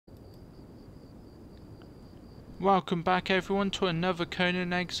Welcome back everyone to another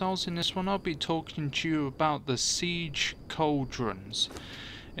Conan Exiles. In this one I'll be talking to you about the siege cauldrons.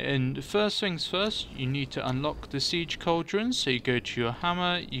 And first things first, you need to unlock the siege cauldrons. So you go to your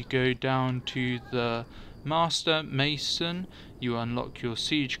hammer, you go down to the master mason, you unlock your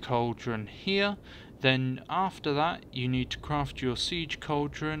siege cauldron here. Then after that you need to craft your siege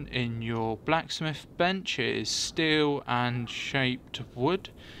cauldron in your blacksmith bench. It is steel and shaped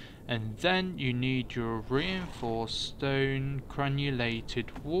wood. And then you need your reinforced stone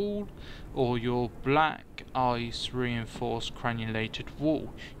granulated wall or your black ice reinforced granulated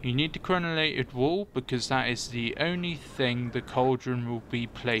wall. You need the granulated wall because that is the only thing the cauldron will be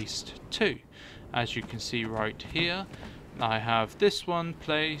placed to. As you can see right here, I have this one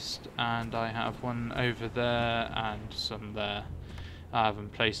placed and I have one over there and some there. I have them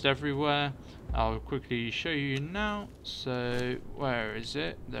placed everywhere. I'll quickly show you now. So where is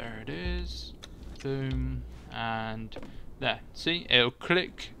it? There it is. Boom. And there. See, it'll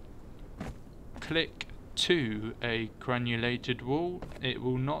click to a granulated wall. It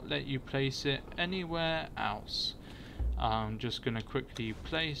will not let you place it anywhere else. I'm just going to quickly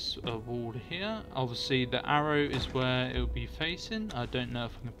place a wall here. Obviously the arrow is where it will be facing. I don't know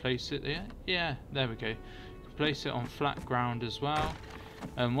if I can place it there. Yeah, there we go. You can place it on flat ground as well.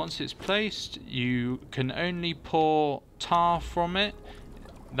 And once it's placed, you can only pour tar from it.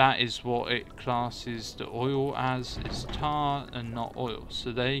 That is what it classes the oil as, is tar and not oil.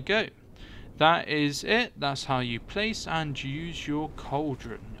 So there you go. That is it. That's how you place and use your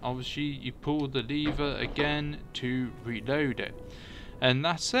cauldron. Obviously you pull the lever again to reload it. And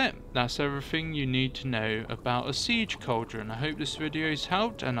that's it. That's everything you need to know about a siege cauldron. I hope this video has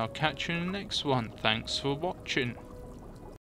helped and I'll catch you in the next one. Thanks for watching.